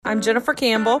I'm Jennifer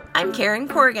Campbell. I'm Karen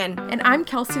Corrigan. And I'm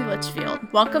Kelsey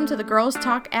Litchfield. Welcome to the Girls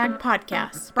Talk Ag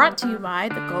podcast, brought to you by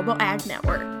the Global Ag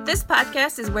Network. This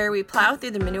podcast is where we plow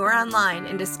through the manure online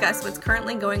and discuss what's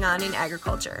currently going on in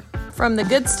agriculture. From the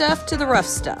good stuff to the rough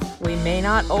stuff. We may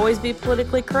not always be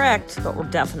politically correct, but we're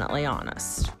definitely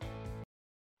honest.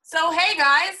 So, hey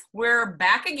guys, we're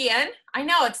back again. I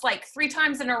know it's like 3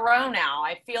 times in a row now.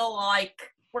 I feel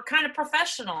like we're kind of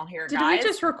professional here, guys. Did we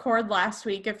just record last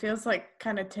week? It feels like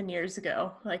kind of 10 years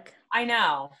ago. I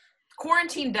know.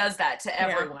 Quarantine does that to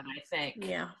everyone, I think.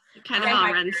 Yeah. It kind of all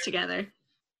runs together.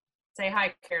 Say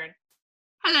hi, Karen.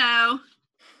 Hello.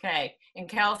 Okay. And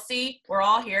Kelsey, we're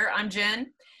all here. I'm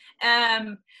Jen.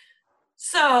 Another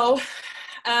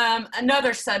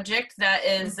subject that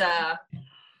is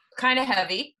kind of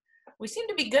heavy. We seem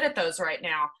to be good at those right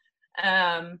now.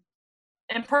 And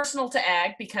personal to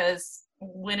ag, because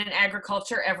when in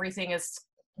agriculture, everything is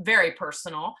very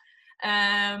personal.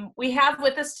 We have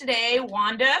with us today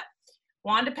Wanda.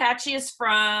 Wanda Patchy is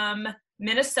from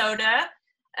Minnesota,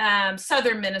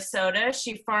 southern Minnesota.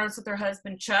 She farms with her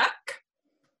husband, Chuck.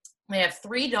 They have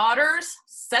 3 daughters,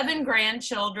 7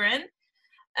 grandchildren.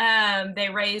 They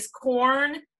raise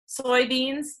corn,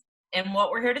 soybeans, and what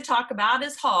we're here to talk about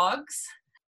is hogs.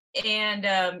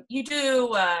 And you do,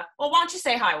 why don't you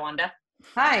say hi, Wanda?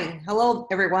 Hi. Hello,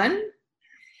 everyone.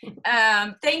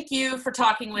 Thank you for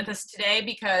talking with us today,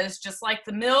 because just like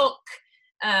the milk,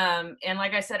 and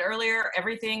like I said earlier,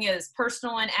 everything is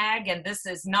personal in ag, and this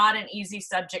is not an easy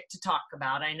subject to talk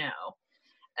about, I know.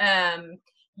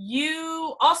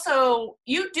 You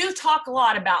do talk a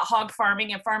lot about hog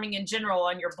farming and farming in general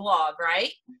on your blog,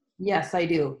 right? Yes, I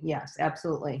do. Yes,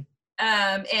 absolutely.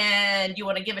 And you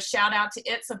want to give a shout out to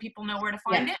it so people know where to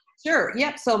find it? Sure.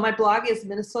 Yep. So my blog is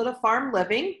Minnesota Farm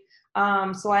Living.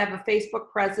 So I have a Facebook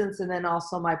presence and then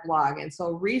also my blog. And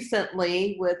so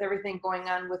recently, with everything going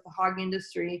on with the hog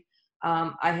industry,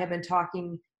 I have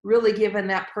been really giving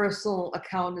that personal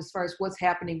account as far as what's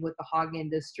happening with the hog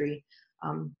industry,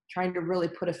 trying to really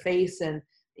put a face and,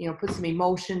 put some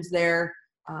emotions there.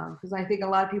 Because I think a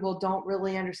lot of people don't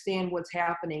really understand what's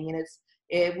happening,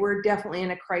 and we're definitely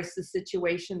in a crisis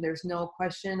situation. There's no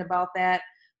question about that.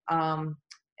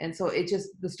 And so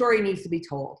the story needs to be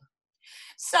told.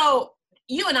 So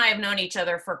you and I have known each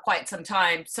other for quite some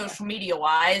time, social media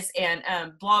wise and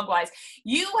blog wise.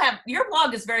 Your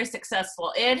blog is very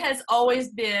successful. It has always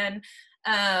been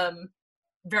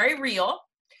very real,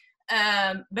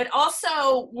 but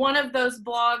also one of those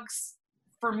blogs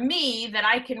for me that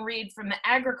I can read from the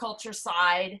agriculture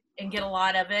side and get a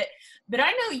lot of it. But I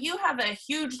know you have a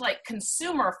huge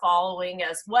consumer following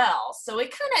as well. So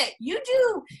it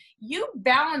you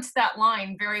balance that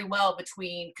line very well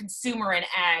between consumer and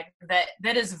ag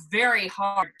that is very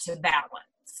hard to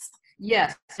balance.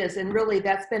 Yes, and really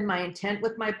that's been my intent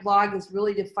with my blog, is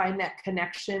really to find that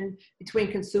connection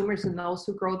between consumers and those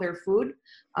who grow their food.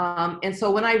 And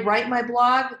so when I write my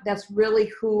blog, that's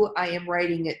really who I am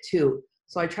writing it to.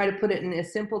 So I try to put it in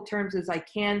as simple terms as I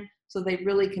can so they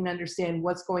really can understand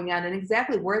what's going on and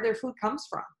exactly where their food comes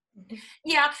from.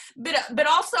 Yeah, but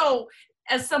also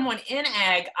as someone in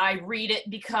ag, I read it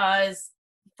because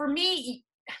for me,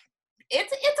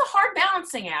 it's a hard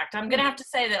balancing act. I'm going to have to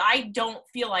say that I don't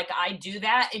feel like I do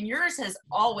that, and yours has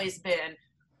always been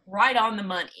right on the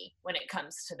money when it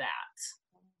comes to that.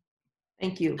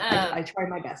 Thank you. I try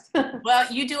my best.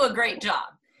 Well, you do a great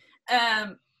job.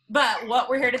 But what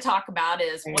we're here to talk about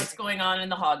is what's going on in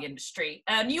the hog industry.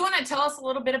 You want to tell us a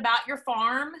little bit about your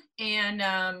farm and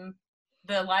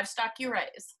the livestock you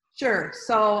raise? Sure.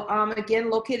 So again,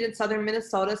 located in southern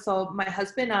Minnesota. So my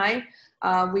husband and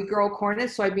I, we grow corn and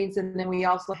soybeans, and then we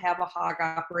also have a hog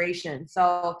operation.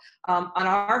 So on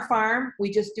our farm, we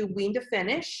just do wean to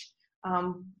finish.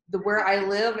 Where I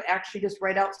live, actually just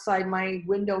right outside my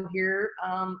window here,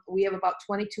 we have about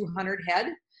 2,200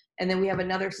 head. And then we have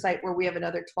another site where we have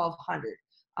another 1,200.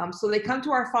 So they come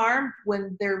to our farm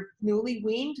when they're newly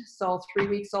weaned, so 3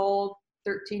 weeks old,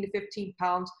 13 to 15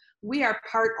 pounds. We are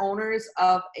part owners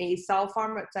of a sow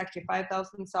farm. It's actually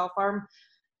 5,000 sow farm,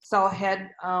 sow head,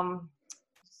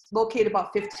 located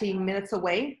about 15 minutes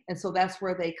away. And so that's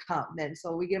where they come. And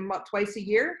so we get them about twice a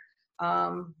year,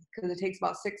 because it takes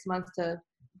about 6 months to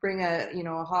bring a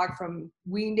hog from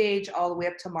weaned age all the way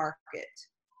up to market.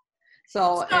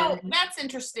 So that's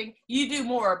interesting. You do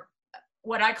more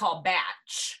what I call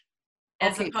batch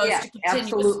as opposed to continuous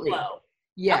absolutely. flow.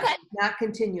 Yes, okay. Not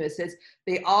continuous.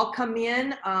 They all come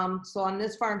in. So on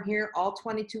this farm here, all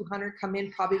 2,200 come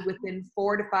in probably within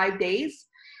 4 to 5 days.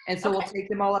 And so we'll take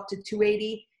them all up to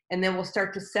 280, and then we'll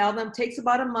start to sell them. Takes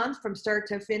about a month from start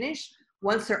to finish.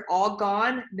 Once they're all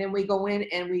gone, then we go in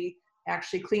and we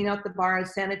actually clean out the barn,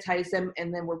 sanitize them,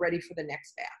 and then we're ready for the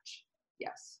next batch.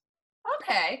 Yes.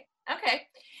 Okay.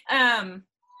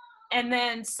 And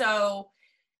then so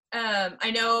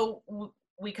I know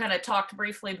we kind of talked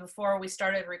briefly before we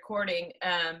started recording.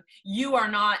 You are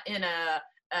not in a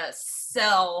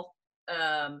sell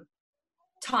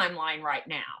timeline right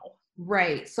now.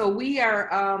 Right. So we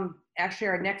are actually,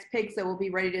 our next pigs that will be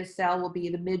ready to sell will be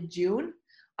the mid-June.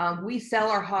 We sell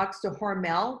our hogs to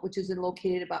Hormel, which is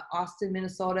located about Austin,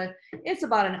 Minnesota. It's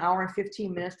about an hour and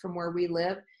 15 minutes from where we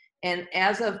live. And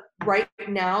as of right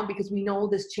now, because we know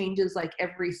this changes like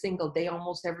every single day,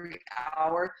 almost every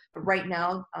hour, but right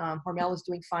now, Hormel is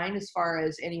doing fine as far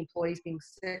as any employees being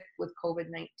sick with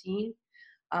COVID-19.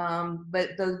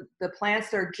 But the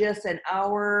plants are just an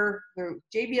hour. The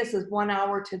JBS is 1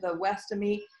 hour to the west of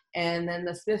me, and then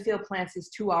the Smithfield plants is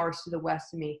 2 hours to the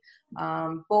west of me.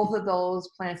 Both of those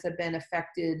plants have been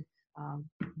affected,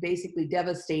 basically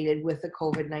devastated with the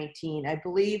COVID-19. I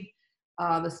believe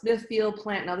the Smithfield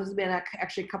plant, now this has been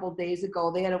actually a couple of days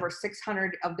ago, they had over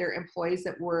 600 of their employees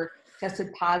that were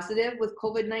tested positive with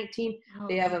COVID-19. Oh.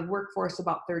 They have a workforce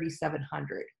about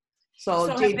 3,700.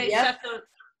 So JBS,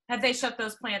 have they shut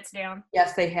those plants down?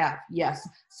 Yes, they have. Yes.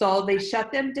 So they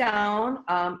shut them down,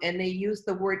 and they use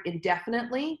the word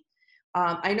indefinitely.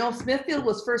 I know Smithfield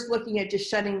was first looking at just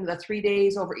shutting the 3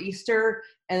 days over Easter,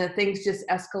 and then things just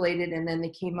escalated, and then they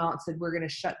came out and said, we're going to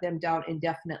shut them down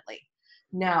indefinitely.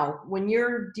 Now, when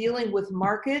you're dealing with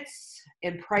markets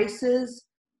and prices,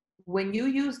 when you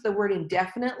use the word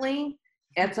indefinitely,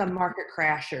 it's a market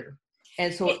crasher.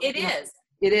 And so it is.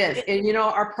 It is. And, you know,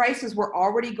 our prices were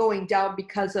already going down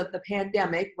because of the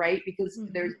pandemic, right? Because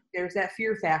there's that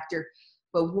fear factor.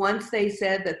 But once they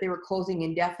said that they were closing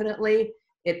indefinitely,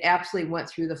 it absolutely went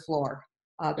through the floor,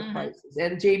 the prices.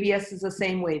 And JBS is the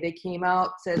same way. They came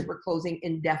out, says we're closing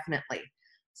indefinitely.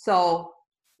 So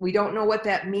we don't know what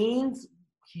that means.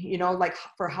 You know, like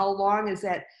for how long is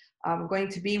that going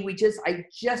to be? I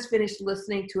just finished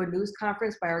listening to a news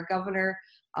conference by our governor,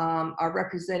 our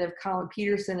representative Colin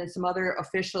Peterson, and some other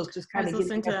officials just kind of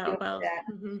getting to that.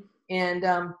 And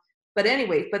but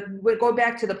anyway, but we'll go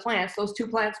back to the plants. Those 2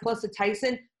 plants plus the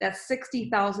Tyson, that's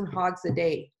 60,000 hogs a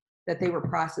day that they were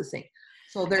processing.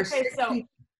 So there's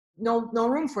no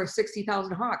room for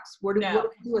 60,000 hogs. What do we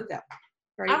do with them?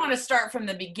 Right? I want to start from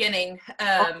the beginning.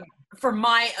 For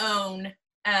my own,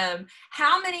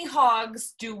 how many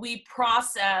hogs do we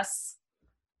process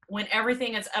when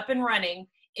everything is up and running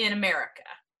in America?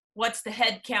 What's the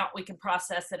head count we can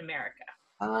process in America?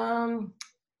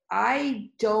 I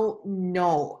don't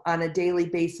know on a daily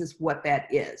basis what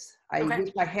that is. I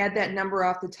wish I had that number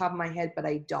off the top of my head, but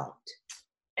I don't.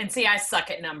 And see, I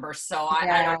suck at numbers, so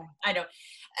I don't.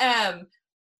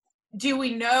 Do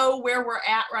we know where we're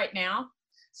at right now?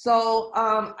 So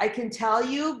I can tell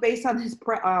you, based on this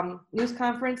news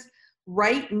conference,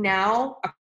 right now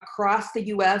across the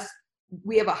U.S.,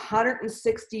 we have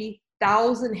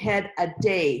 160,000 head a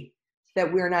day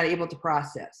that we're not able to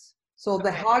process. So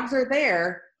the hogs are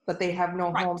there, but they have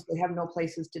no homes. They have no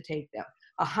places to take them.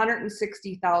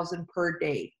 160,000 per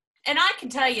day. And I can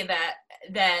tell you that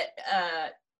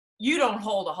you don't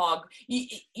hold a hog.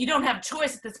 You don't have a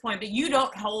choice at this point, but you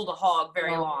don't hold a hog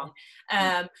very long.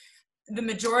 The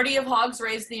majority of hogs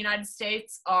raised in the United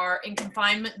States are in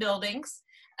confinement buildings.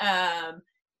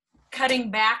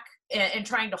 Cutting back and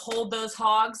trying to hold those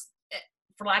hogs,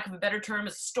 for lack of a better term,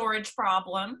 is a storage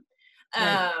problem.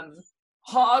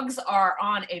 Hogs are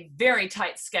on a very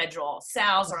tight schedule.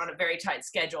 Sows are on a very tight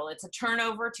schedule. It's a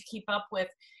turnover to keep up with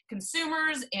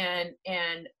consumers and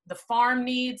the farm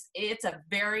needs. It's a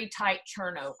very tight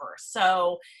turnover.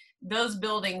 So those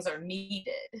buildings are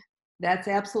needed. That's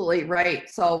absolutely right.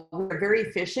 So we're very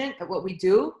efficient at what we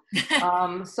do.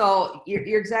 So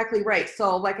you're exactly right.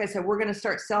 So like I said, we're going to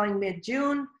start selling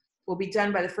mid-June. We'll be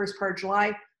done by the first part of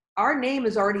July. Our name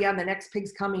is already on the next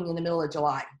pigs coming in the middle of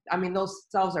July. I mean, those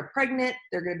sows are pregnant.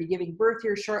 They're going to be giving birth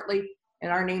here shortly,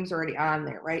 and our name's already on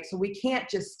there, right? So we can't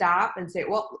just stop and say,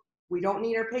 well, we don't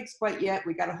need our pigs quite yet.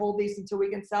 We got to hold these until we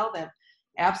can sell them.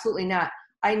 Absolutely not.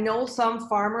 I know some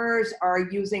farmers are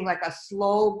using like a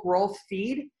slow growth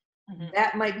feed.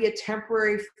 That might be a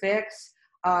temporary fix.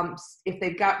 If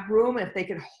they've got room, if they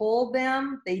can hold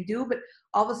them, they do. But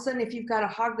all of a sudden, if you've got a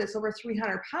hog that's over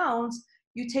 300 pounds,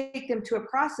 you take them to a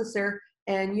processor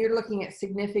and you're looking at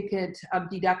significant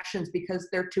deductions because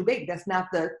they're too big. That's not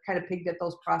the kind of pig that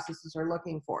those processors are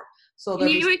looking for. So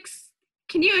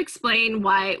can you explain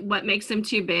what makes them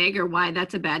too big or why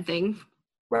that's a bad thing?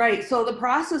 Right. So the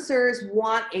processors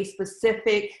want a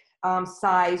specific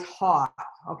size hog,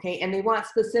 okay, and they want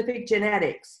specific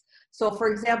genetics. So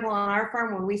for example, on our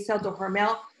farm, when we sell to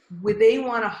Hormel, they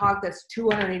want a hog that's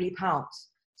 280 pounds.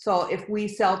 So if we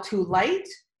sell too light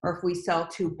or if we sell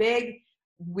too big,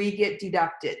 we get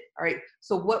deducted. All right.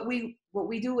 So what we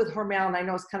do with Hormel, and I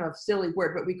know it's kind of a silly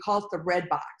word, but we call it the red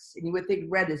box. And you would think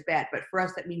red is bad, but for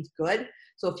us that means good.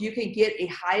 So if you can get a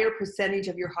higher percentage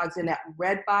of your hogs in that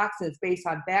red box, and it's based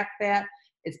on back fat,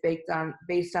 it's based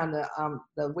on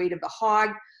the weight of the hog,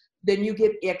 then you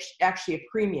get actually a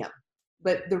premium.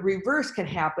 But the reverse can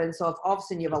happen. So if all of a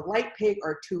sudden you have a light pig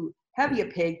or too heavy a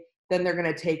pig, then they're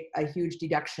going to take a huge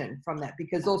deduction from that,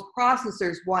 because those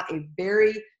processors want a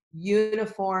very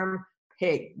uniform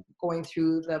pig going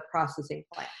through the processing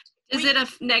plant. Does it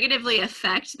negatively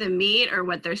affect the meat or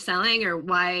what they're selling, or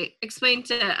why? Explain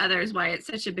to others why it's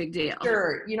such a big deal.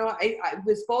 Sure. I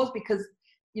suppose because,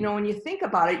 when you think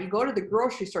about it, you go to the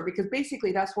grocery store, because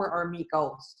basically that's where our meat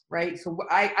goes, right? So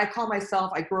I call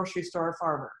myself a grocery store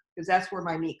farmer, because that's where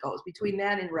my meat goes. Between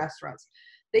that and restaurants,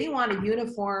 they want a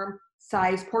uniform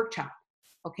size pork chop.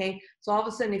 Okay. So all of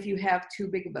a sudden, if you have too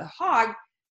big of a hog,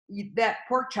 that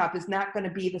pork chop is not going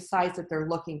to be the size that they're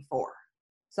looking for.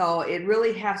 So it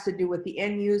really has to do with the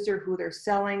end user, who they're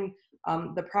selling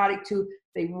the product to.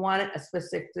 They want it a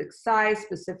specific size,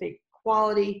 specific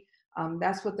quality.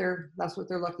 That's what they're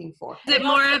looking for. Is it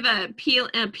more of a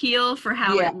appeal for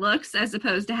how it looks as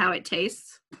opposed to how it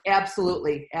tastes?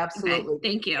 Absolutely. Okay,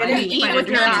 thank you. And I didn't quite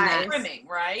understand that. Trimming,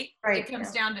 right? Right. It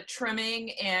comes down to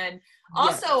trimming, and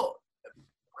also,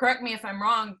 correct me if I'm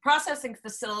wrong, processing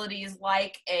facilities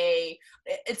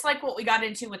it's like what we got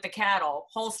into with the cattle.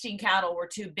 Holstein cattle were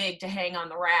too big to hang on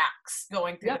the racks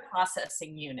going through the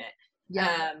processing unit.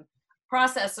 Yeah.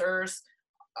 Processors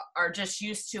are just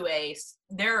used to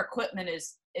their equipment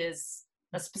is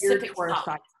a specific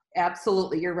size.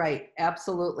 Absolutely. You're right.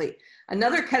 Absolutely.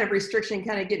 Another kind of restriction,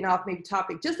 kind of getting off maybe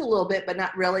topic just a little bit, but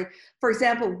not really. For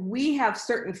example, we have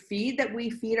certain feed that we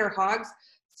feed our hogs.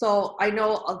 So I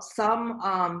know of some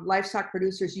livestock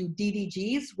producers use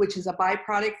DDGs, which is a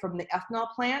byproduct from the ethanol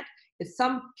plant. In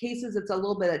some cases, it's a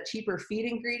little bit of cheaper feed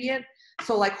ingredient.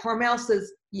 So like Hormel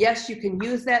says, yes, you can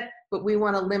use that, but we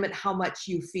want to limit how much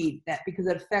you feed that, because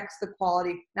it affects the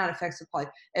quality, it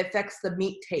affects the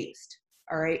meat taste.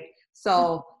 All right.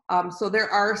 So, so there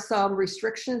are some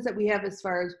restrictions that we have as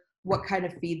far as what kind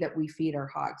of feed that we feed our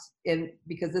hogs, and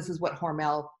because this is what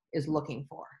Hormel is looking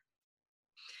for.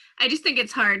 I just think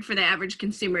it's hard for the average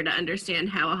consumer to understand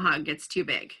how a hog gets too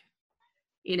big,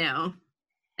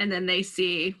 and then they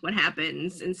see what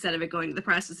happens instead of it going to the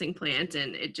processing plant,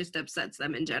 and it just upsets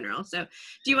them in general. So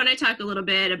do you want to talk a little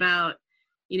bit about,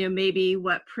 maybe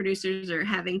what producers are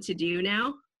having to do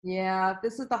now? Yeah,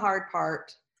 this is the hard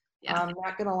part. Yeah. I'm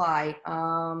not going to lie.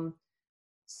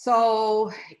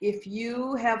 So if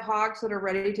you have hogs that are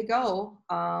ready to go,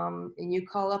 and you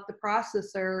call up the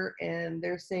processor and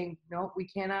they're saying, no, we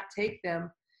cannot take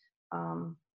them,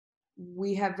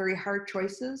 we have very hard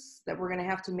choices that we're going to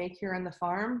have to make here on the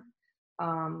farm.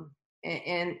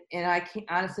 And I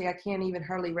can't even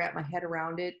hardly wrap my head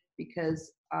around it,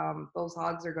 because those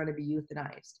hogs are going to be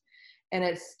euthanized. And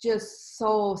it's just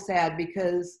so sad,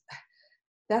 because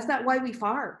that's not why we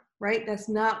farm, right? That's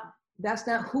not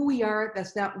who we are.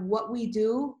 That's not what we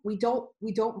do. We don't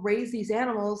raise these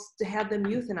animals to have them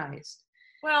euthanized.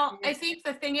 Well, I think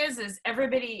the thing is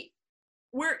everybody,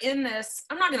 we're in this,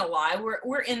 I'm not going to lie,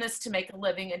 we're in this to make a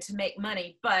living and to make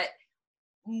money. But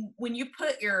when you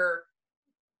put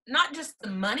not just the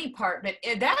money part, but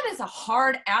that is a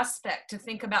hard aspect to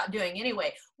think about doing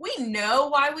anyway. We know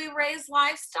why we raise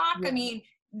livestock. Yeah. I mean,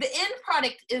 the end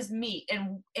product is meat,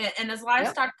 and as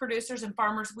livestock producers and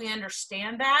farmers, we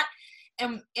understand that.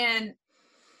 And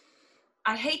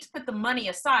I hate to put the money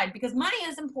aside, because money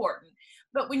is important,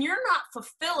 but when you're not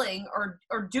fulfilling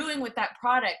or doing with that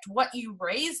product what you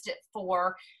raised it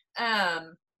for,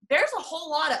 there's a whole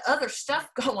lot of other stuff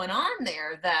going on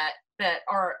there that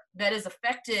is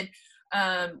affected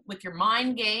with your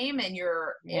mind game and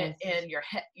your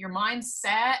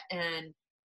mindset and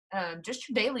just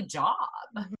your daily job.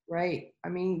 Right. I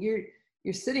mean,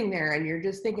 you're sitting there and you're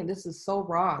just thinking, this is so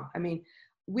wrong. I mean,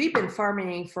 we've been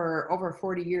farming for over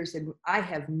 40 years, and I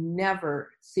have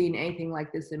never seen anything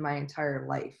like this in my entire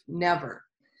life. Never.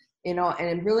 And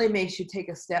it really makes you take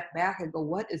a step back and go,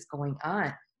 what is going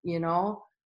on?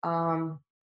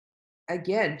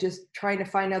 Again, just trying to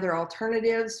find other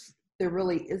alternatives. There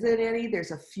really isn't any.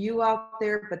 There's a few out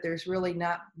there, but there's really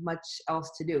not much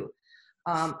else to do.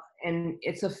 And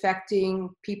it's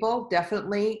affecting people,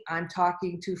 definitely. I'm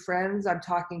talking to friends, I'm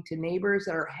talking to neighbors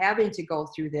that are having to go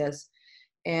through this.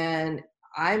 And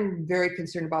I'm very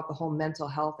concerned about the whole mental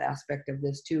health aspect of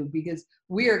this too, because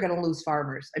we are going to lose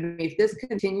farmers. I mean, if this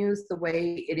continues the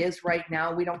way it is right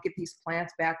now, we don't get these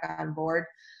plants back on board,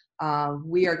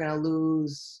 we are going to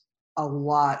lose a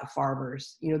lot of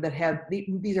farmers, that have,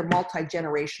 these are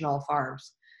multi-generational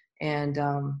farms. And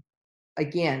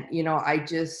again, I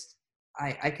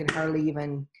can hardly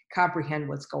even comprehend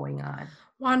what's going on.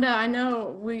 Wanda, I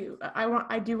know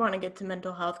I do want to get to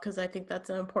mental health because I think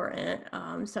that's an important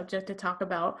subject to talk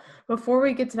about. Before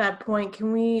we get to that point,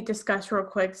 can we discuss real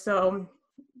quick? So,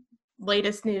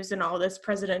 latest news in all this,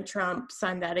 President Trump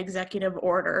signed that executive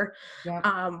order. Yep.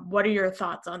 What are your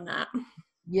thoughts on that?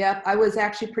 Yep, I was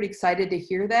actually pretty excited to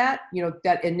hear that.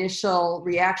 That initial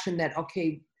reaction that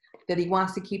he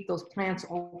wants to keep those plants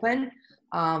open,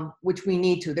 which we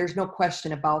need to. There's no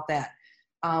question about that.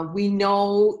 We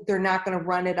know they're not going to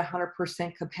run at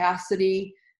 100%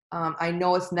 capacity. I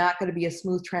know it's not going to be a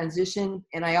smooth transition.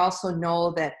 And I also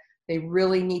know that they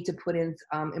really need to put in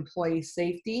employee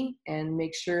safety and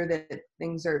make sure that that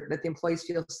the employees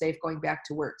feel safe going back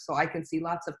to work. So I can see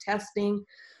lots of testing.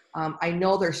 I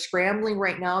know they're scrambling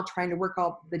right now, trying to work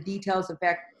out the details. In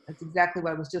fact, that's exactly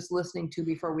what I was just listening to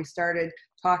before we started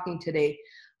talking today.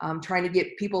 Trying to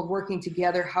get people working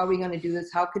together. How are we going to do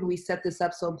this? How can we set this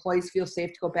up so employees feel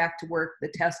safe to go back to work, the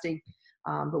testing,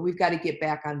 but we've got to get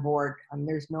back on board.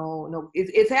 There's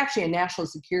it's actually a national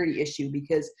security issue,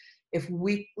 because if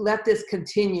we let this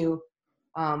continue,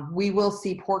 we will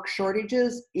see pork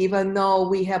shortages, even though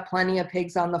we have plenty of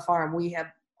pigs on the farm. We have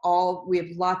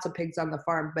lots of pigs on the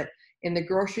farm, but in the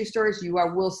grocery stores,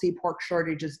 will see pork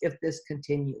shortages if this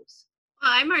continues.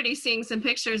 Well, I'm already seeing some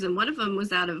pictures, and one of them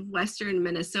was out of western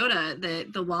Minnesota. The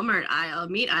Walmart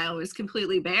meat aisle was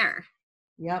completely bare.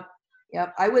 Yep.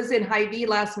 I was in Hy-Vee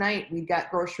last night. We got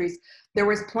groceries. There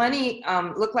was plenty,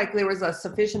 looked like there was a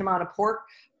sufficient amount of pork,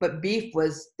 but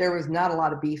there was not a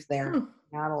lot of beef there.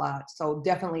 Not a lot. So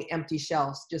definitely empty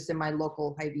shelves just in my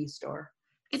local Hy-Vee store.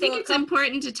 I think it's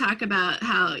important to talk about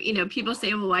how, people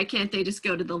say, well, why can't they just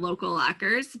go to the local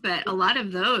lockers? But a lot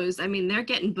of those, they're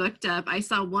getting booked up. I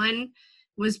saw one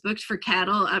was booked for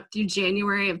cattle up through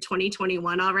January of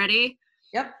 2021 already.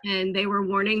 Yep. And they were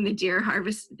warning the deer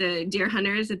hunters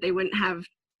that they wouldn't have,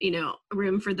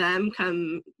 room for them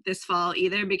come this fall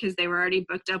either, because they were already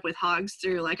booked up with hogs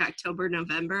through like October,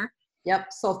 November. Yep.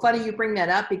 So funny you bring that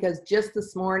up, because just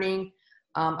this morning,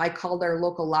 I called our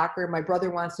local locker. My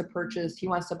brother wants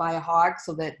to buy a hog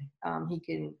so that he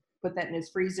can put that in his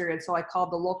freezer. And so I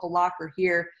called the local locker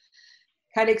here,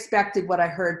 kind of expected what I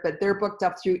heard, but they're booked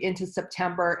up through into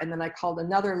September. And then I called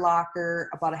another locker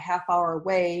about a half hour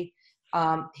away.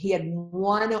 He had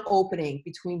one opening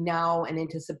between now and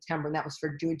into September, and that was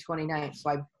for June 29th. So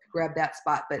I grabbed that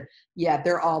spot, but yeah,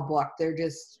 they're all booked.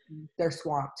 They're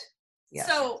swamped. Yeah.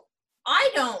 So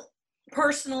I don't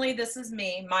personally, this is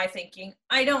my thinking.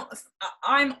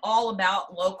 I'm all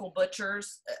about local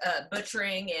butchers,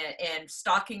 butchering and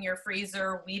stocking your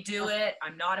freezer. We do it.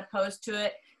 I'm not opposed to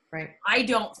it. Right. I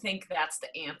don't think that's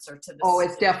the answer to this. Oh,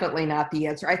 it's definitely not the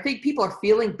answer. I think people are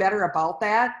feeling better about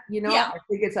that. Yeah. I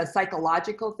think it's a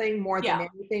psychological thing more than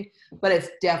anything, but it's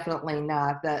definitely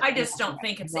not that. I just don't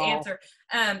think it's the answer.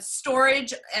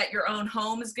 Storage at your own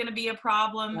home is going to be a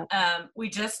problem. We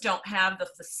just don't have the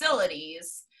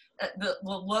facilities. The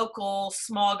local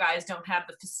small guys don't have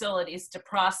the facilities to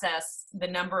process the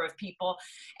number of people.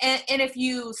 And if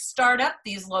you start up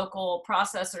these local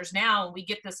processors now, and we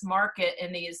get this market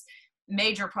and these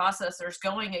major processors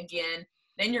going again,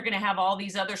 then you're going to have all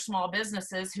these other small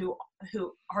businesses who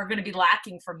are going to be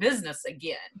lacking for business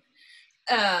again.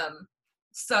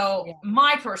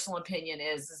 My personal opinion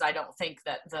is I don't think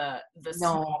that the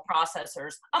small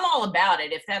processors, I'm all about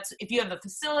it. If you have the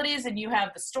facilities and you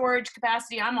have the storage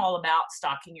capacity, I'm all about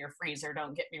stocking your freezer.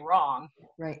 Don't get me wrong.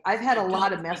 Right. I've had a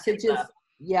lot of messages.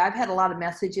 Yeah, I've had a lot of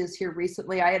messages here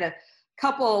recently. I had a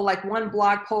couple, like one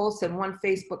blog post and one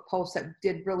Facebook post that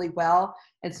did really well.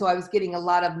 And so I was getting a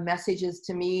lot of messages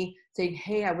to me saying,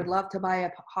 hey, I would love to buy a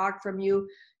hog from you.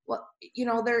 Well,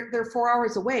 they're 4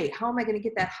 hours away. How am I going to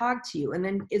get that hog to you? And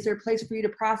then is there a place for you to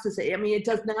process it?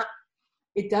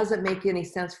 It doesn't make any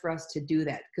sense for us to do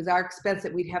that, because our expense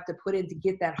that we'd have to put in to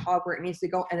get that hog where it needs to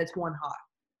go, and it's one hog.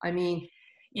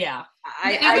 Yeah.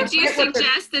 Would you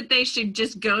suggest that they should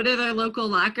just go to their local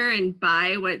locker and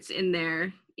buy what's in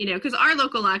there? Because our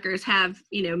local lockers have,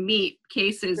 meat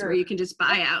cases where you can just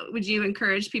buy out. Would you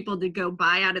encourage people to go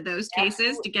buy out of those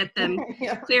cases to get them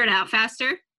cleared out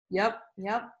faster? Yep,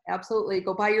 absolutely.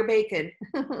 Go buy your bacon.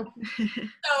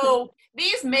 So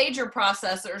these major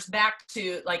processors, back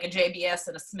to like a JBS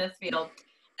and a Smithfield,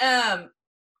 are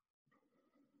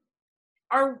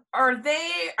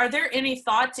there any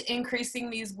thought to increasing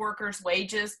these workers'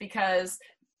 wages? Because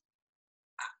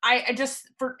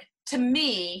to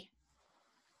me,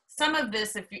 some of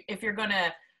this, if you're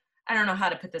gonna, I don't know how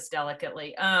to put this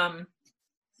delicately. I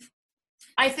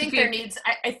think there needs,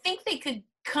 I think they could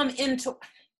come into,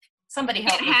 somebody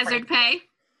help me. Hazard pay?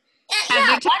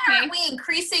 Yeah, why aren't we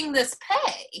increasing this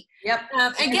pay? Yep.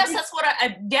 I guess that's what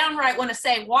I downright want to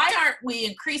say. Why aren't we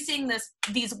increasing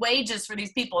these wages for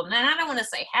these people? And I don't want to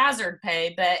say hazard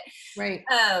pay, but right.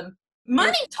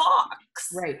 Money talks.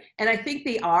 Right. And I think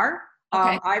they are.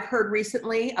 Okay. I've heard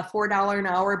recently a $4 an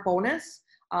hour bonus.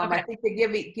 Okay. I think they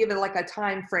give it like a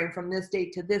time frame from this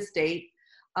date to this date.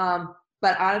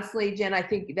 But honestly, Jen, I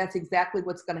think that's exactly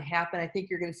what's going to happen. I think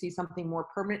you're going to see something more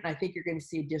permanent, and I think you're going to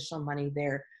see additional money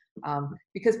there.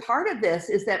 Because part of this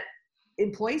is that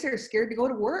employees are scared to go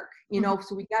to work,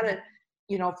 so we got to,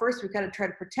 first we got to try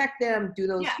to protect them, do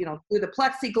those, do the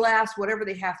plexiglass, whatever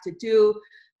they have to do,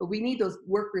 but we need those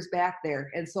workers back there.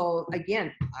 And so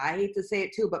again, I hate to say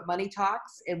it too, but money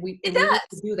talks, and we need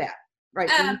to do that. Right.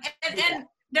 And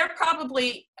they're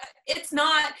probably,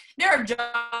 there are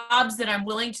jobs that I'm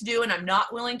willing to do and I'm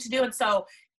not willing to do. And so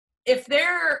if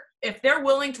they're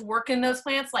willing to work in those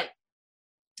plants, like,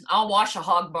 I'll wash a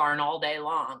hog barn all day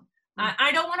long.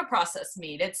 I don't want to process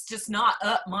meat. It's just not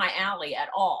up my alley at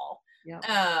all.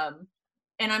 Yeah.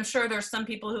 And I'm sure there's some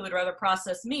people who would rather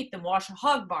process meat than wash a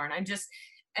hog barn. I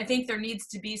think there needs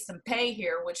to be some pay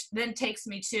here, which then takes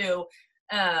me to,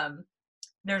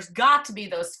 there's got to be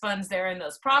those funds there in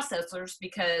those processors,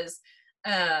 because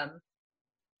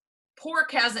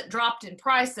pork hasn't dropped in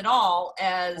price at all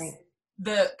as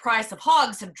the price of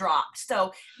hogs have dropped.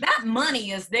 So that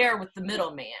money is there with the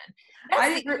middleman.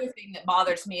 That's the other thing that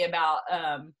bothers me about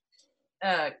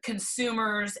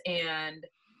consumers and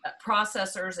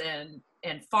processors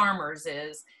and farmers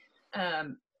is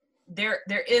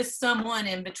there is someone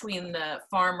in between the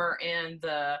farmer and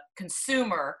the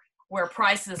consumer where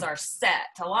prices are set.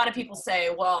 A lot of people say,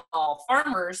 well,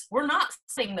 farmers, we're not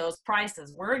setting those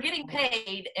prices. We're getting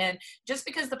paid. And just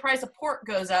because the price of pork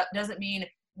goes up doesn't mean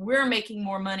we're making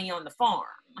more money on the farm.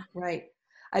 Right.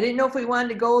 I didn't know if we wanted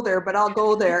to go there, but I'll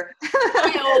go there.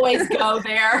 I always go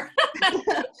there.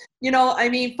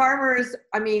 Farmers,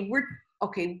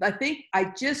 I think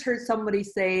I just heard somebody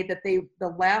say that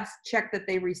the last check that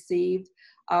they received,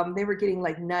 they were getting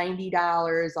like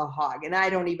 $90 a hog, and I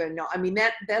don't even know.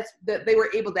 That's they were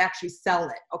able to actually sell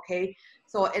it. Okay.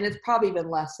 So, and it's probably even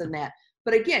less than that.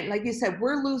 But again, like you said,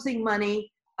 we're losing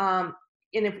money. And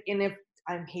if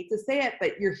I hate to say it,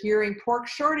 but you're hearing pork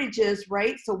shortages,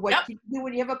 right? So what do you do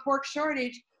when you have a pork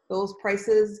shortage? Those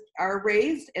prices are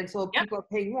raised, and so people are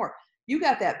paying more. You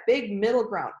got that big middle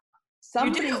ground.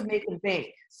 Somebody's making bank.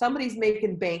 Somebody's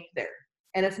making bank there.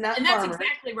 And it's not farmers. That's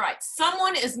exactly right.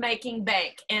 Someone is making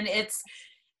bank, and it's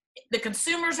the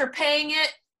consumers are paying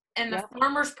it, and the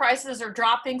farmers' prices are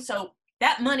dropping. So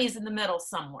that money's in the middle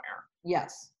somewhere.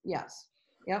 Yes. Yep.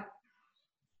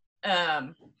 I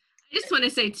just want to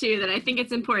say too that I think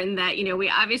it's important that, we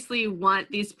obviously want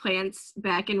these plants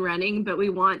back and running, but we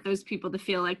want those people to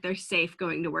feel like they're safe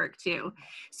going to work too.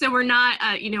 So we're not,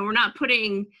 we're not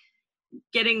putting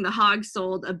getting the hog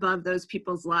sold above those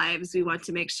people's lives. We want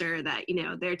to make sure that,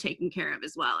 they're taken care of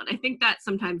as well. And I think that's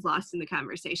sometimes lost in the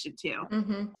conversation too.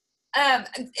 Mm-hmm.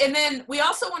 And then we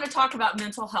also want to talk about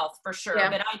mental health for sure,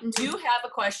 but I do have a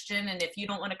question. And if you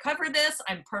don't want to cover this,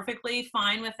 I'm perfectly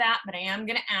fine with that, but I am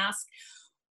going to ask,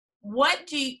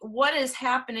 what is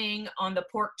happening on the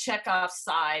pork checkoff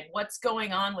side? What's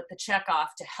going on with the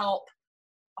checkoff to help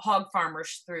hog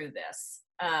farmers through this?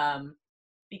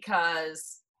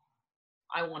 Because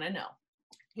I want to know.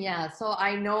 Yeah, so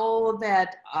I know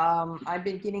that I've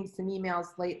been getting some emails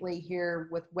lately here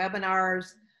with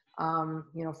webinars.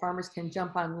 Farmers can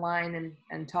jump online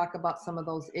and talk about some of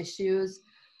those issues.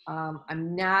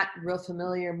 I'm not real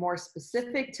familiar, more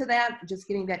specific to that, just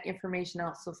getting that information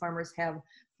out so farmers have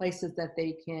places that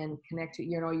they can connect to,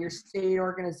 your state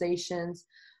organizations.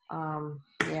 And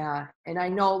I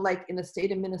know, like in the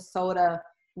state of Minnesota,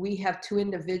 we have 2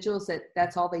 individuals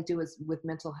that's all they do is with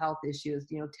mental health issues.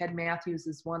 Ted Matthews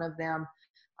is one of them,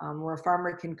 where a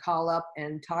farmer can call up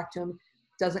and talk to him.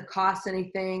 Doesn't cost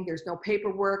anything. There's no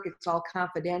paperwork. It's all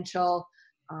confidential.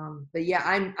 But yeah,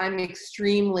 I'm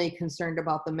extremely concerned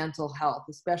about the mental health,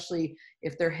 especially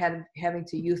if they're having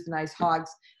to euthanize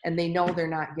hogs and they know they're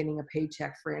not getting a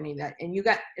paycheck for any of that. And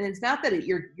it's not that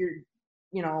you're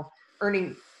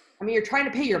earning. You're trying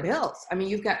to pay your bills.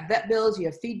 You've got vet bills, you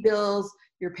have feed bills,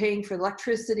 you're paying for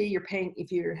electricity, you're paying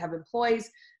if you have employees.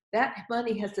 That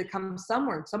money has to come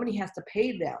somewhere. Somebody has to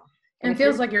pay them. And it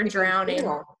feels like you're drowning.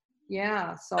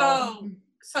 Yeah.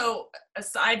 So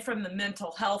aside from the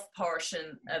mental health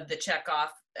portion of the checkoff,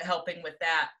 helping with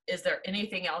that, is there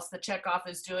anything else the checkoff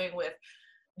is doing with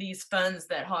these funds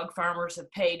that hog farmers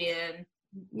have paid in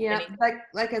Yeah,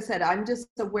 like I said, I'm just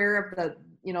aware of the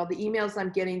emails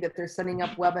I'm getting that they're setting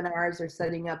up webinars or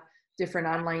setting up different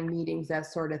online meetings, that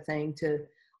sort of thing, to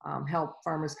help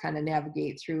farmers kind of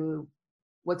navigate through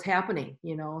what's happening,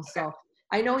 So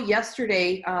I know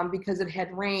yesterday, because it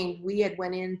had rained, we had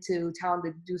went into town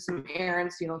to do some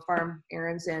errands, farm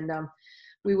errands, and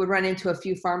we would run into a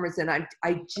few farmers, and I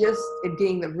just am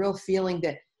getting the real feeling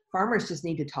that farmers just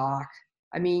need to talk.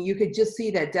 I mean, you could just see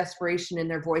that desperation in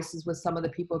their voices with some of the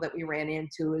people that we ran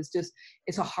into.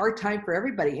 It's a hard time for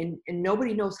everybody, and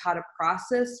nobody knows how to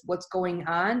process what's going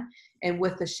on. And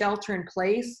with the shelter in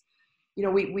place,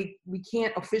 we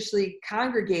can't officially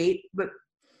congregate, but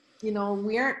we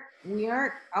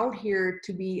aren't out here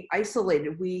to be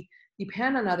isolated. We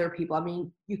depend on other people. I mean,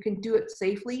 you can do it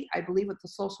safely, I believe, with the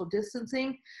social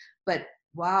distancing, but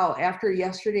wow, after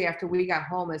yesterday, after we got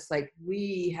home, it's like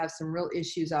we have some real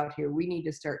issues out here. We need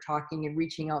to start talking and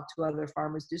reaching out to other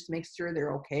farmers just to make sure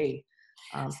they're okay.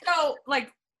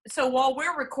 So while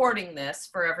we're recording this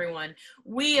for everyone,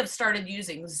 we have started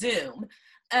using Zoom,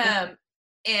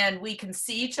 and we can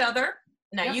see each other.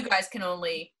 Now, you guys can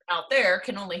only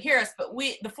hear us, but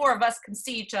the four of us can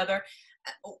see each other.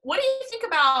 What do you think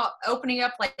about opening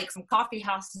up like some coffee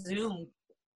house Zoom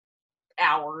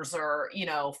hours, or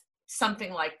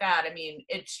something like that? I mean,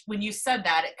 when you said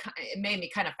that, it made me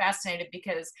kind of fascinated,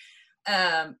 because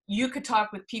you could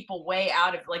talk with people way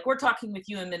out of, like, we're talking with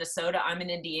you in Minnesota. I'm in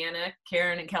Indiana.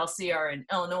 Karen and Kelsey are in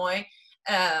Illinois.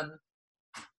 That's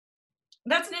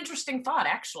an interesting thought,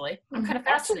 actually. I'm kind of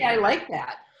fascinated. Actually, I like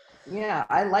that. Yeah,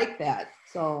 I like that.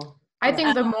 So I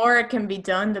think the more it can be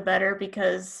done, the better,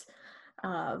 because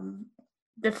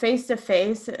the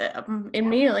face-to-face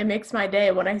immediately makes my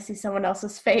day when I see someone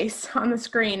else's face on the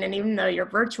screen, and even though you're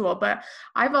virtual. But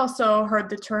I've also heard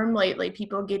the term lately,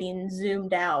 people getting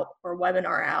Zoomed out or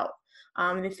webinar out.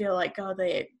 They feel like,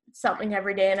 something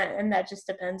every day, and that just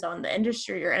depends on the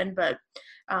industry you're in. But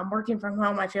working from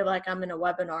home, I feel like I'm in a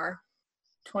webinar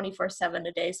 24/7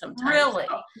 a day sometimes. Really?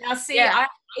 So, now, see, I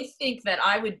think that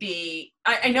I would be,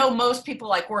 I know most people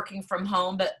like working from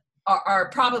home, but are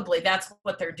probably, that's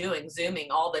what they're doing,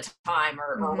 Zooming all the time,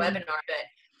 or webinar. But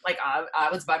like I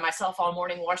was by myself all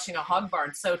morning watching a hog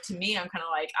barn. So to me, I'm kind of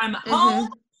like, I'm at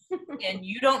home and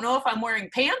you don't know if I'm wearing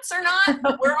pants or not,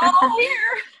 but we're all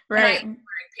here. Right. I'm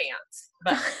wearing pants.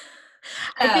 But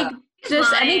I think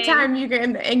just anytime you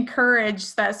can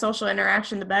encourage that social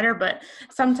interaction, the better. But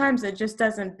sometimes it just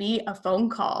doesn't beat a phone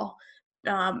call.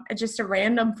 Just a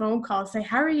random phone call, say,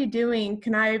 how are you doing?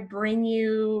 Can I bring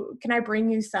you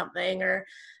something? Or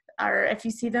if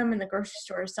you see them in the grocery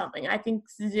store or something. I think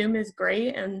Zoom is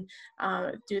great, and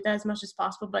do that as much as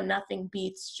possible, but nothing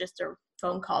beats just a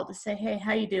phone call to say, hey,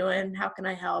 how you doing? How can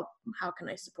I help? How can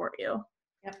I support you?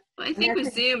 Yep. Well, I think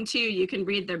with Zoom too, you can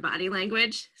read their body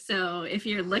language. So if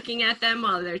you're looking at them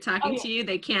while they're talking to you,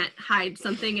 they can't hide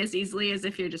something as easily as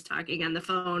if you're just talking on the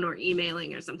phone or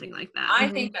emailing or something like that. I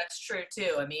think that's true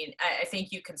too. I mean, I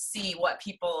think you can see what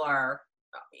people are,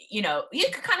 you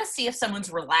can kind of see if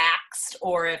someone's relaxed,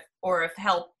 or if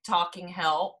talking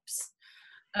helps.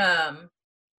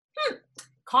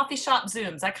 Coffee shop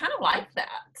Zooms. I kind of like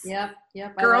that. Yep.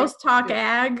 Girls Talk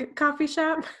Ag coffee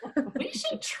shop. We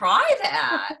should try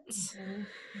that.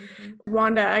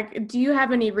 Wanda, do you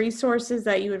have any resources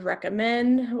that you would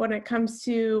recommend when it comes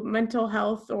to mental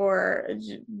health? Or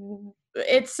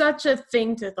it's such a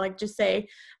thing to like just say,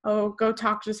 oh, go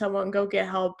talk to someone, go get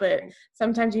help. But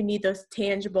sometimes you need those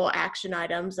tangible action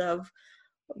items of,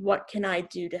 what can I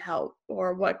do to help?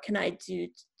 Or what can I do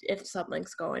if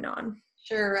something's going on?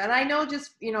 Sure. And I know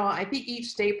I think each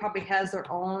state probably has their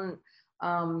own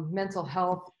mental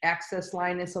health access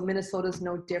line. And so Minnesota's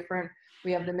no different.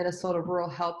 We have the Minnesota Rural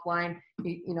Helpline.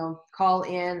 Call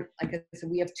in. Like I said,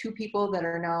 we have 2 people that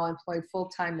are now employed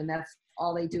full-time, and that's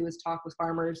all they do is talk with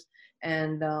farmers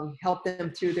and help them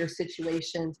through their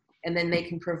situations. And then they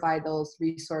can provide those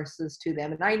resources to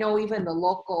them. And I know even the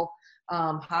local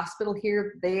hospital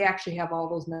here, they actually have all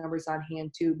those numbers on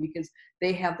hand too, because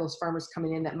they have those farmers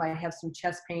coming in that might have some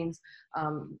chest pains,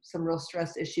 some real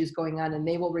stress issues going on, and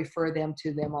they will refer them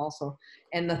to them also.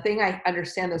 And the thing I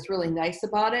understand that's really nice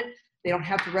about it, they don't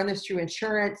have to run this through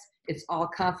insurance. It's all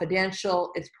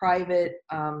confidential. It's private.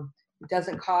 It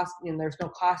doesn't cost, there's no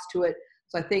cost to it.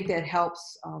 So I think that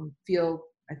helps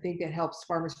helps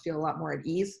farmers feel a lot more at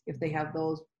ease if they have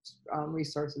those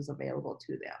resources available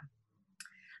to them.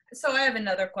 So I have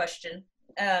another question.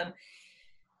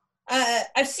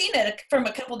 I've seen it from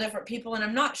a couple different people, and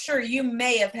I'm not sure, you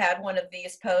may have had one of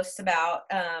these posts about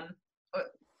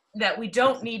that we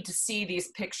don't need to see these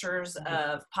pictures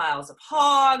of piles of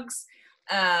hogs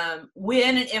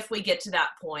when and if we get to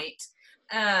that point.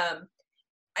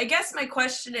 I guess my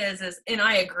question is, and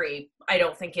I agree, I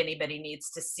don't think anybody needs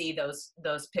to see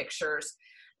those pictures.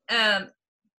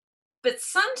 But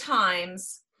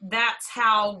sometimes that's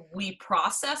how we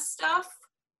process stuff,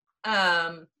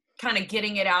 kind of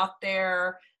getting it out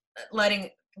there, letting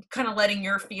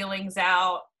your feelings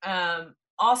out.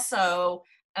 Also,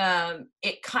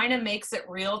 it kind of makes it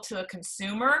real to a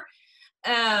consumer.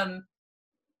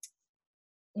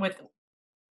 With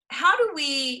how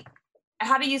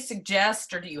do you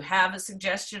suggest, or do you have a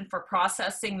suggestion for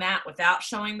processing that without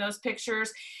showing those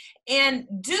pictures? And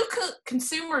do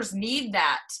consumers need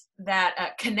that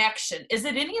connection? Is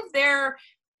it any of their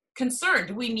concern?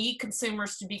 Do we need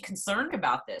consumers to be concerned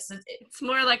about this? It's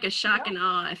more like a shock and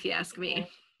awe, if you ask me.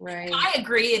 Right. I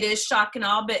agree, it is shock and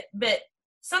awe, but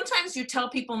sometimes you tell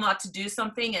people not to do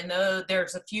something, and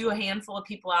there's a handful of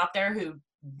people out there who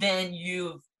then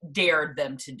you've dared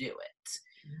them to do it.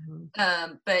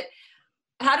 Mm-hmm. But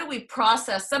how do we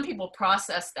process? Some people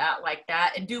process that like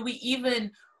that, and do we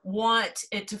even want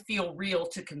it to feel real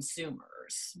to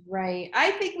consumers? Right.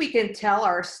 I think we can tell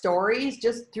our stories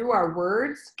just through our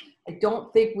words. I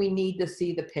don't think we need to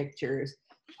see the pictures.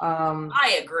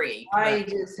 I agree. I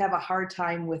just have a hard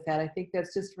time with that. I think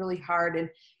that's just really hard.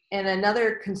 And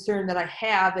another concern that I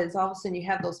have is all of a sudden you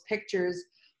have those pictures.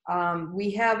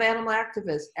 We have animal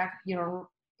activists,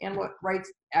 animal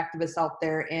rights activists out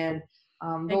there, and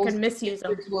those can misuse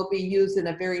them. will be used in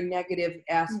a very negative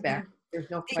aspect. Mm-hmm. There's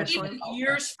no question. Even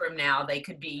years from now, they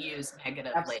could be used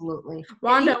negatively. Absolutely.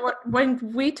 Wanda,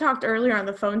 when we talked earlier on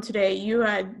the phone today, you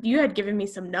had given me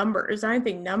some numbers. I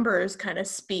think numbers kind of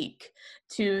speak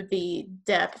to the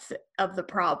depth of the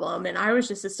problem, and I was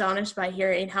just astonished by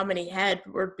hearing how many head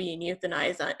were being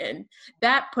euthanized, and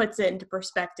that puts it into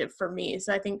perspective for me.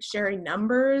 So I think sharing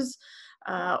numbers,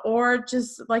 or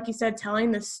just like you said,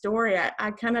 telling the story.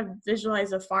 I kind of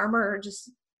visualize a farmer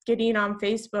just getting on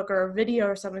Facebook or a video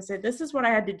or something and say, this is what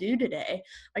I had to do today.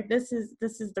 Like this is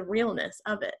the realness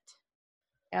of it.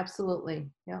 Absolutely.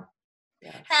 Yeah.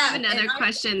 Another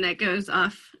question that goes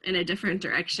off in a different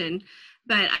direction.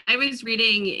 But I was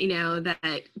reading,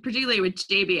 that particularly with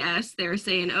JBS, they were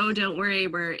saying, oh, don't worry,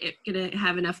 we're going to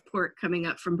have enough pork coming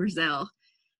up from Brazil.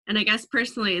 And I guess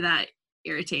personally that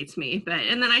irritates me.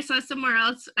 And then I saw somewhere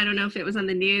else, I don't know if it was on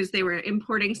the news, they were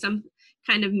importing some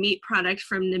kind of meat product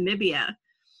from Namibia.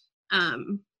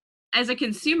 As a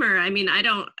consumer, I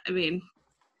know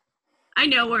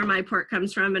where my pork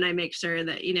comes from, and I make sure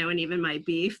that, and even my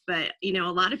beef, but, a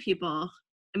lot of people,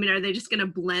 are they just going to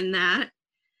blend that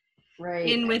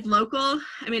in with local?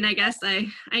 I guess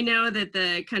I know that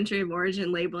the country of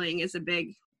origin labeling is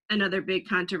another big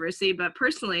controversy, but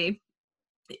personally,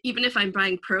 even if I'm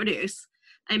buying produce,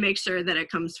 I make sure that it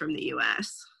comes from the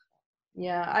U.S.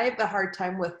 Yeah, I have a hard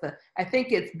time with I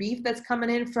think it's beef that's coming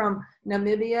in from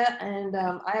Namibia, and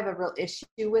I have a real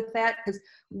issue with that because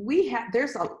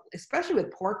especially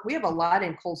with pork, we have a lot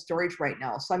in cold storage right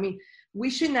now. So, we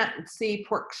should not see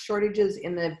pork shortages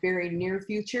in the very near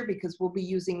future because we'll be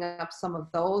using up some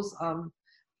of those.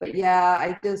 But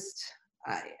yeah,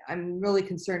 I'm really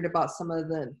concerned about some of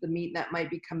the meat that might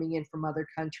be coming in from other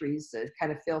countries to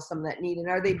kind of fill some of that need. And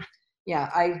are they,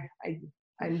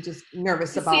 I'm just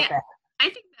nervous about that. I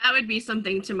think that would be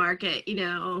something to market,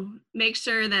 make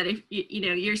sure that if,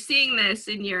 you're seeing this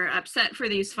and you're upset for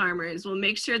these farmers, well,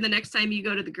 make sure the next time you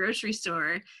go to the grocery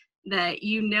store that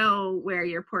where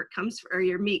your pork comes from or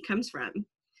your meat comes from.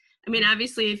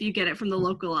 Obviously, if you get it from the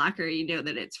local locker, you know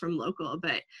that it's from local.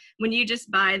 But when you just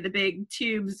buy the big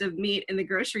tubes of meat in the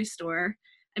grocery store,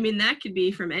 that could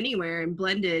be from anywhere and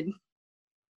blended.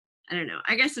 I don't know.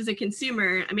 I guess as a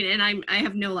consumer, and I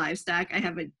have no livestock. I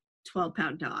have a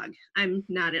 12-pound dog. I'm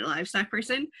not a livestock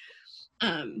person.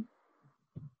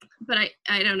 But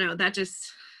I don't know. That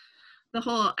just the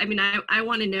whole. I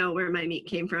want to know where my meat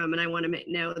came from, and I want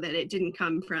to know that it didn't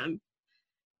come from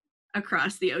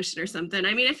across the ocean or something.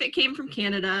 If it came from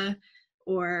Canada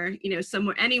or,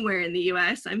 somewhere, anywhere in the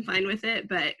US, I'm fine with it,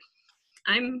 but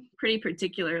I'm pretty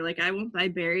particular. Like I won't buy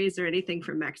berries or anything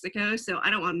from Mexico, so I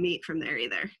don't want meat from there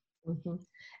either. Mm-hmm.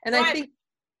 And I think,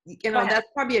 that's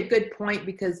probably a good point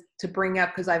to bring up,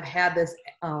 because I've had this,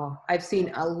 I've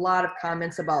seen a lot of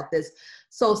comments about this.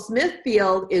 So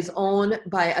Smithfield is owned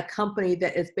by a company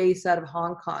that is based out of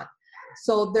Hong Kong.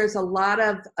 So there's a lot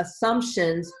of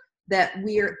assumptions that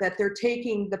they're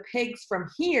taking the pigs from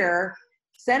here,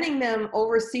 sending them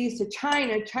overseas to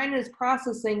China. China is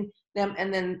processing them,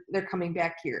 and then they're coming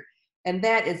back here. And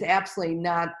that is absolutely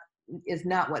not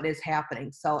what is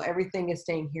happening. So everything is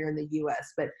staying here in the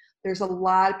U.S. But there's a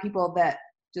lot of people that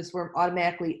just we're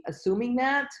automatically assuming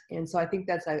that. And so I think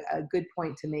that's a good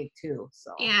point to make too.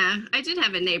 So yeah, I did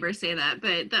have a neighbor say that,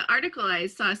 but the article I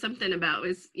saw something about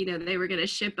was, they were going to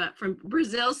ship up from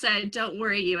Brazil said, don't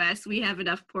worry, US, we have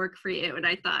enough pork for you. And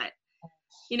I thought,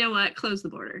 you know what, close the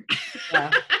border.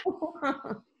 Yeah.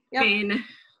 Yep. I mean,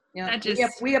 yeah,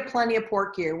 that we have plenty of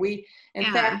pork here. In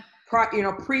fact,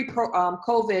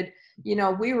 pre-COVID,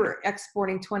 we were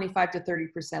exporting 25 to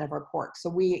 30% of our pork. So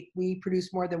we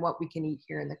produce more than what we can eat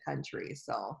here in the country.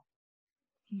 So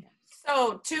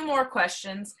 2 more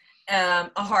questions, a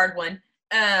hard one.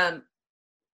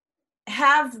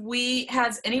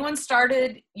 Has anyone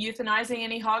started euthanizing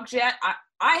any hogs yet?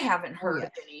 I haven't heard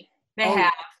of any. They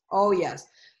have. Oh, yes.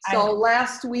 So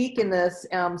last week in the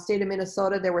state of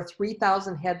Minnesota, there were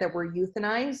 3,000 head that were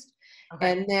euthanized.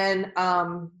 Okay. And then,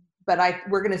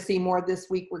 we're going to see more this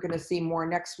week. We're going to see more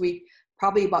next week,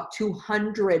 probably about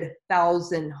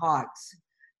 200,000 hogs.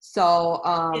 So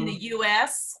in the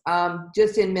U.S.,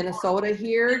 just in Minnesota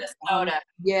here. Minnesota.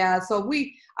 Yeah. So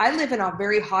I live in a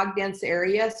very hog dense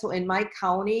area. So in my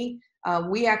county,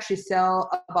 we actually sell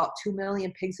about 2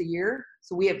 million pigs a year.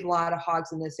 So we have a lot of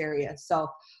hogs in this area. So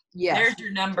yes, there's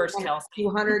your numbers, Kelsey.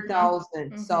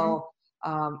 200,000. Mm-hmm. So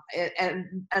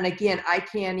and again, I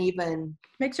can't even.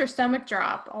 Makes your stomach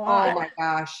drop a lot. Oh my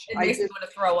gosh! It makes me want to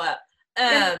throw up.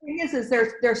 The thing is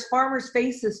there's farmers'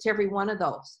 faces to every one of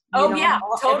those. Yeah,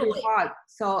 totally.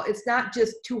 So it's not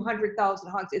just 200,000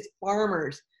 hogs; it's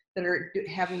farmers that are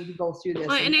having to go through this.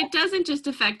 Well, and it doesn't just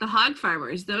affect the hog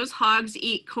farmers; those hogs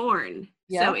eat corn,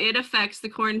 so it affects the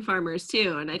corn farmers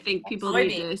too. And I think people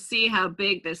need to see how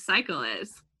big this cycle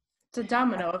is. It's a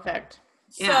domino effect.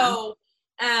 So,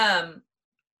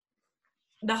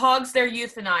 the hogs they're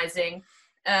euthanizing,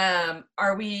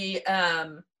 are we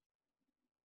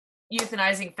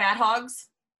euthanizing fat hogs?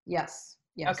 Yes.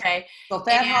 Okay. So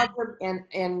fat hogs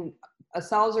and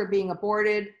sows are being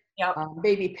aborted. Yep.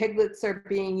 Baby piglets are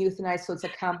being euthanized. So it's a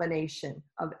combination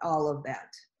of all of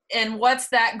that. And what's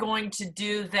that going to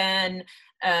do then?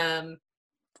 5-6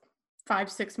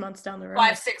 months down the road.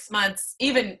 5-6 months,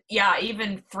 even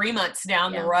 3 months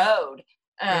down the road.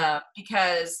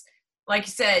 Because like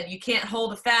you said, you can't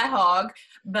hold a fat hog,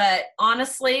 but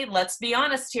honestly, let's be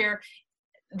honest here,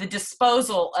 the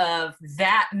disposal of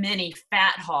that many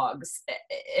fat hogs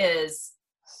is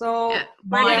where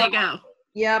do they go?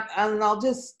 Yep, and I'll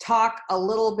just talk a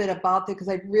little bit about that because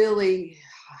I really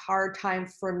hard time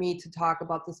for me to talk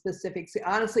about the specifics.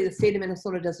 Honestly, the state of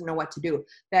Minnesota doesn't know what to do.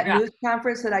 That news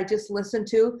conference that I just listened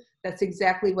to, that's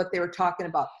exactly what they were talking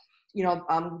about.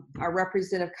 Our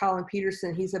representative Colin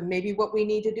Peterson, he said maybe what we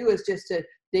need to do is just to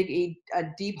dig a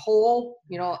deep hole,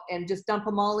 and just dump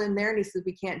them all in there. And he said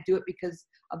we can't do it because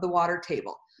of the water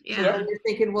table. Yeah. So then you're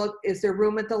thinking, well, is there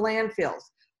room at the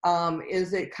landfills?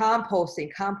 Is it composting?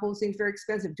 Composting is very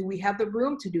expensive. Do we have the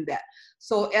room to do that?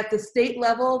 So at the state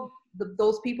level,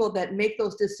 those people that make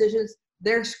those decisions,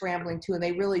 they're scrambling too, and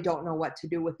they really don't know what to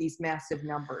do with these massive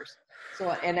numbers. So,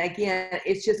 and again,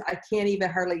 it's just, I can't even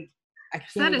hardly.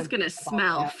 That is going to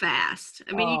smell fast.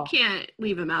 I mean, you can't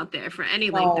leave them out there for any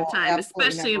length of time,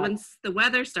 especially once the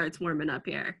weather starts warming up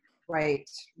here. Right.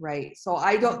 So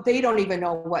they don't even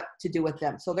know what to do with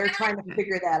them. So they're trying to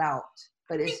figure that out.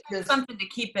 But it's just something to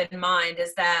keep in mind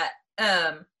is that,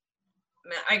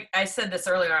 I said this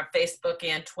earlier on Facebook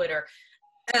and Twitter,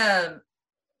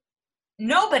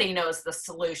 nobody knows the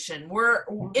solution.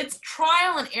 It's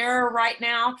trial and error right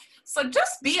now. So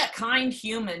just be a kind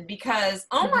human because,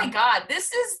 oh my God,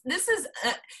 this is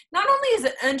not only is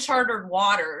it uncharted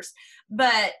waters,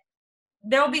 but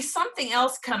there'll be something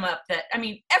else come up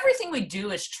everything we do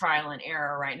is trial and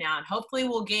error right now. And hopefully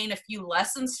we'll gain a few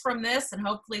lessons from this. And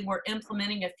hopefully we're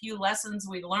implementing a few lessons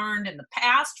we learned in the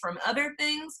past from other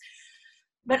things.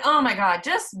 But oh my God,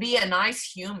 just be a nice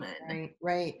human.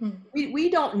 Right. We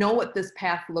don't know what this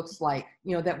path looks like,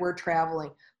 that we're traveling.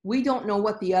 We don't know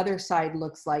what the other side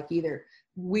looks like either.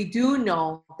 We do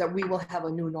know that we will have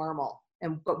a new normal,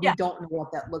 but we don't know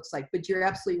what that looks like. But you're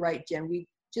absolutely right, Jen. We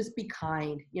just be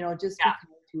kind, be kind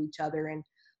to each other. And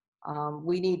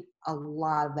we need a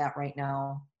lot of that right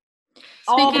now.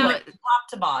 All the way top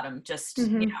to bottom, just,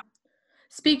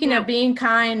 Speaking of being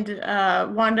kind,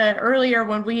 Wanda, earlier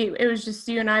when it was just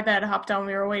you and I that hopped on,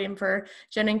 we were waiting for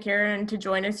Jen and Karen to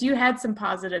join us. You had some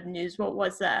positive news. What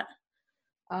was that?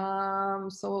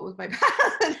 So what was my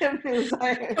positive news?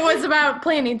 It was about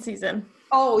planting season.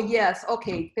 Oh, yes.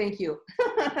 Okay. Thank you.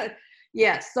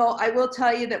 Yes. So I will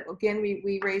tell you that, again,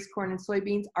 we raise corn and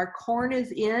soybeans. Our corn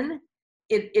is in.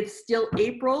 It's still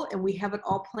April, and we have it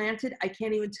all planted. I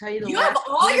can't even tell you. You have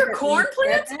all your corn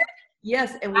planted?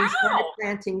 Yes, and we started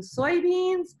planting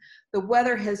soybeans. The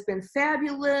weather has been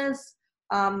fabulous.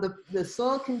 The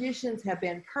soil conditions have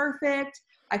been perfect.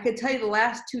 I could tell you the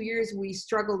last 2 years we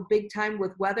struggled big time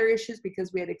with weather issues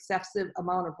because we had excessive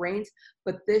amount of rains,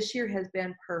 but this year has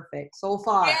been perfect so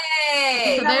far.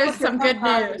 Yay! So there's some good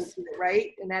news,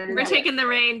 right? And that is We're taking the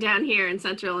rain down here in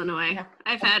Central Illinois. Yeah.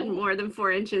 I've had more than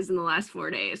 4 inches in the last 4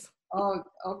 days. Oh,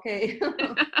 okay.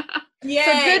 Yay!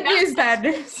 so good that's news, bad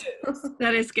news.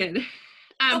 That is good.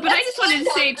 Well, But I that's just wanted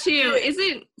to say fun. too,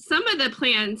 isn't some of the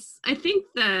plants, I think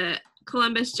the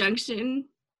Columbus Junction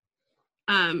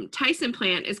Tyson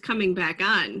plant is coming back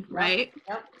on, right?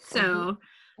 Yep. So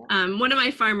one of my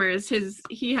farmers,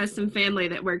 he has some family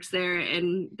that works there,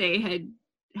 and they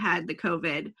had the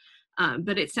COVID,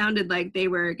 but it sounded like they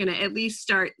were going to at least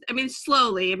start,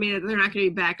 slowly. They're not going to be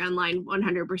back online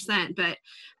 100%, but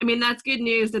that's good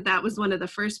news that was one of the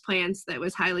first plants that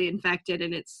was highly infected,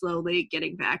 and it's slowly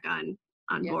getting back on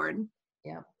board.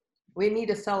 Yeah. We need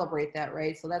to celebrate that,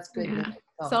 right? So that's good news.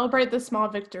 So, Celebrate the small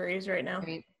victories right now.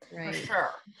 right. For sure.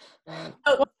 Right.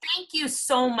 Oh, thank you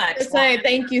so much. To say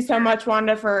thank you so much,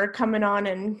 Wanda, for coming on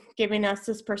and giving us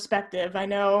this perspective. I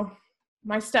know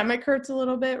my stomach hurts a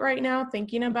little bit right now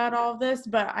thinking about all of this,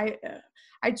 but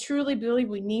I truly believe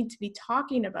we need to be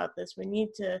talking about this. We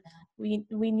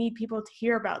need people to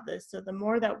hear about this. So the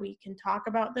more that we can talk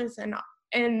about this and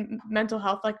mental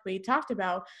health, like we talked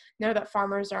about, know that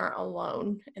farmers aren't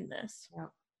alone in this.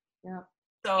 Yeah.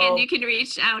 So, And you can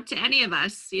reach out to any of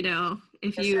us, if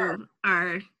Yes, you sir.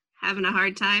 are having a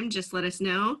hard time, just let us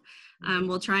know.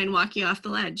 We'll try and walk you off the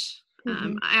ledge.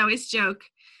 I always joke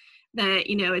that,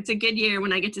 it's a good year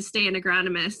when I get to stay an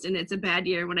agronomist, and it's a bad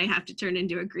year when I have to turn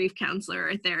into a grief counselor or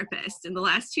a therapist. In the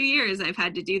last 2 years, I've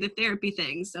had to do the therapy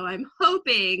thing. So I'm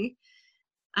hoping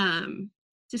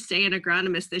to stay an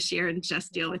agronomist this year and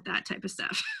just deal with that type of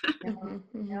stuff.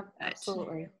 Yep.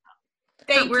 Absolutely.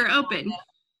 But we're open.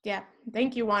 Yeah.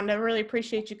 Thank you, Wanda. Really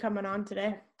appreciate you coming on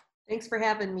today. Thanks for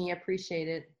having me. I appreciate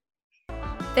it.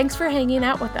 Thanks for hanging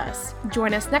out with us.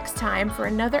 Join us next time for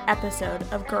another episode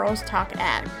of Girls Talk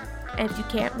Ag. And if you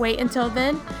can't wait until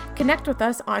then, connect with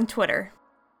us on Twitter.